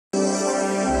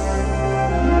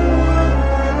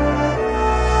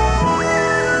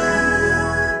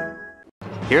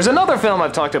Here's another film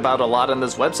I've talked about a lot on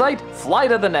this website,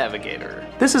 Flight of the Navigator.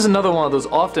 This is another one of those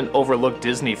often overlooked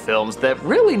Disney films that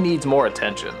really needs more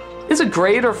attention. Is it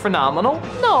great or phenomenal?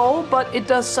 No, but it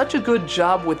does such a good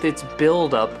job with its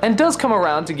build-up and does come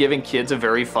around to giving kids a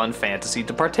very fun fantasy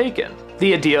to partake in.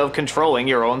 The idea of controlling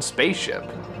your own spaceship.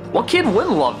 What kid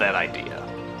wouldn't love that idea?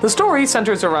 The story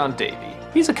centers around Davy.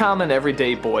 He's a common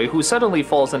everyday boy who suddenly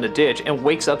falls in a ditch and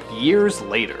wakes up years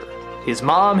later. His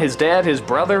mom, his dad, his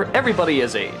brother, everybody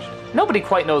has aged. Nobody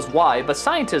quite knows why, but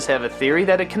scientists have a theory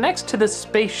that it connects to the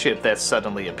spaceship that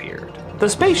suddenly appeared. The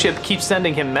spaceship keeps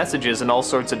sending him messages in all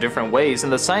sorts of different ways,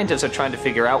 and the scientists are trying to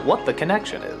figure out what the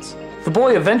connection is. The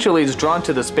boy eventually is drawn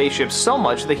to the spaceship so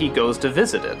much that he goes to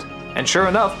visit it. And sure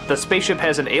enough, the spaceship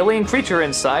has an alien creature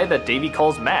inside that Davy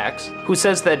calls Max, who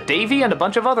says that Davy and a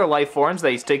bunch of other life forms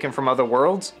that he's taken from other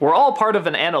worlds were all part of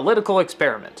an analytical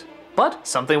experiment. But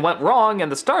something went wrong, and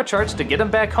the star charts to get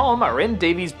him back home are in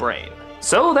Davy's brain.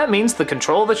 So that means the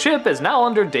control of the ship is now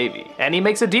under Davy, and he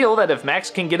makes a deal that if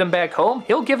Max can get him back home,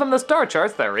 he'll give him the star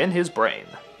charts that are in his brain.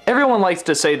 Everyone likes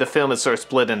to say the film is sort of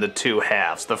split into two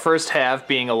halves, the first half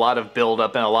being a lot of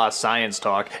build-up and a lot of science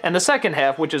talk, and the second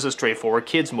half which is a straightforward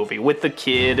kids movie, with the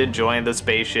kid enjoying the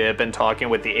spaceship and talking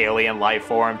with the alien life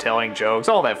form, telling jokes,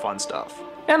 all that fun stuff.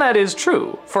 And that is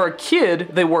true. For a kid,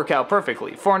 they work out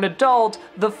perfectly. For an adult,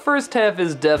 the first half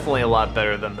is definitely a lot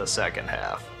better than the second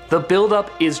half. The build-up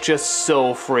is just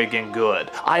so friggin' good.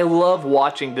 I love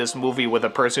watching this movie with a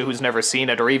person who's never seen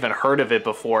it or even heard of it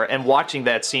before, and watching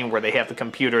that scene where they have the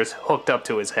computers hooked up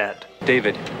to his head.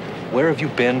 David, where have you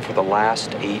been for the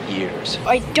last 8 years?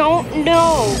 I don't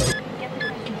know.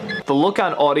 The look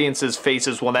on audiences'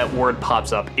 faces when that word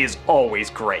pops up is always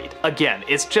great. Again,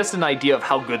 it's just an idea of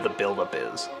how good the build-up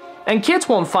is. And kids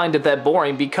won't find it that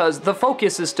boring because the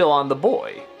focus is still on the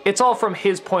boy. It's all from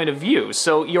his point of view,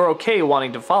 so you're okay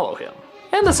wanting to follow him.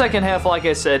 And the second half, like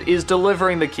I said, is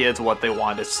delivering the kids what they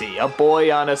want to see. A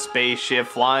boy on a spaceship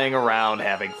flying around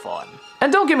having fun.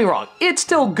 And don't get me wrong, it's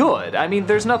still good. I mean,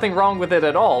 there's nothing wrong with it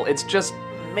at all. It's just,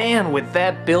 man, with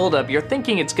that build-up, you're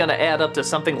thinking it's gonna add up to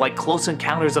something like Close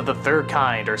Encounters of the Third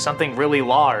Kind or something really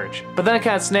large. But then it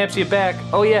kind of snaps you back,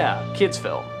 oh yeah, kids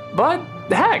film. But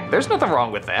heck, there's nothing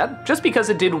wrong with that. Just because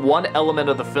it did one element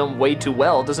of the film way too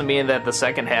well doesn't mean that the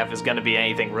second half is gonna be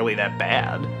anything really that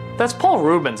bad. That's Paul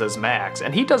Reubens as Max,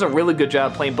 and he does a really good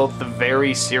job playing both the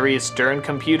very serious stern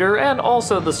computer and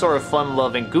also the sort of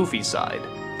fun-loving goofy side.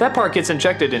 That part gets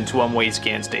injected into him when he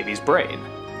scans Davy's brain.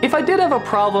 If I did have a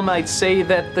problem, I'd say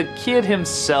that the kid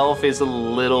himself is a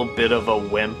little bit of a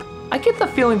wimp. I get the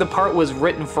feeling the part was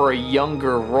written for a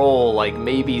younger role, like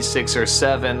maybe 6 or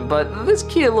 7, but this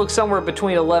kid looks somewhere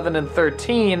between 11 and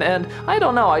 13, and I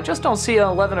don't know, I just don't see an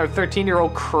 11 or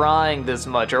 13-year-old crying this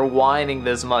much, or whining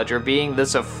this much, or being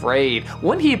this afraid.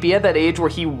 Wouldn't he be at that age where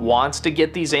he wants to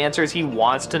get these answers, he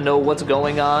wants to know what's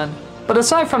going on? But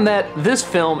aside from that, this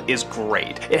film is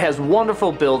great. It has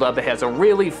wonderful build-up, it has a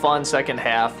really fun second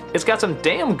half, it's got some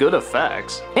damn good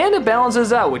effects, and it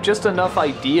balances out with just enough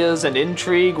ideas and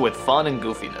intrigue with fun and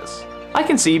goofiness. I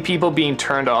can see people being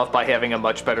turned off by having a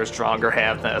much better, stronger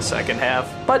half than a second half,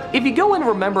 but if you go in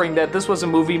remembering that this was a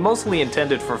movie mostly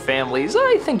intended for families,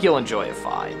 I think you'll enjoy it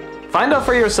fine. Find out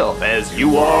for yourself as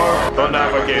you are the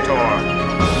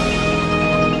Navigator.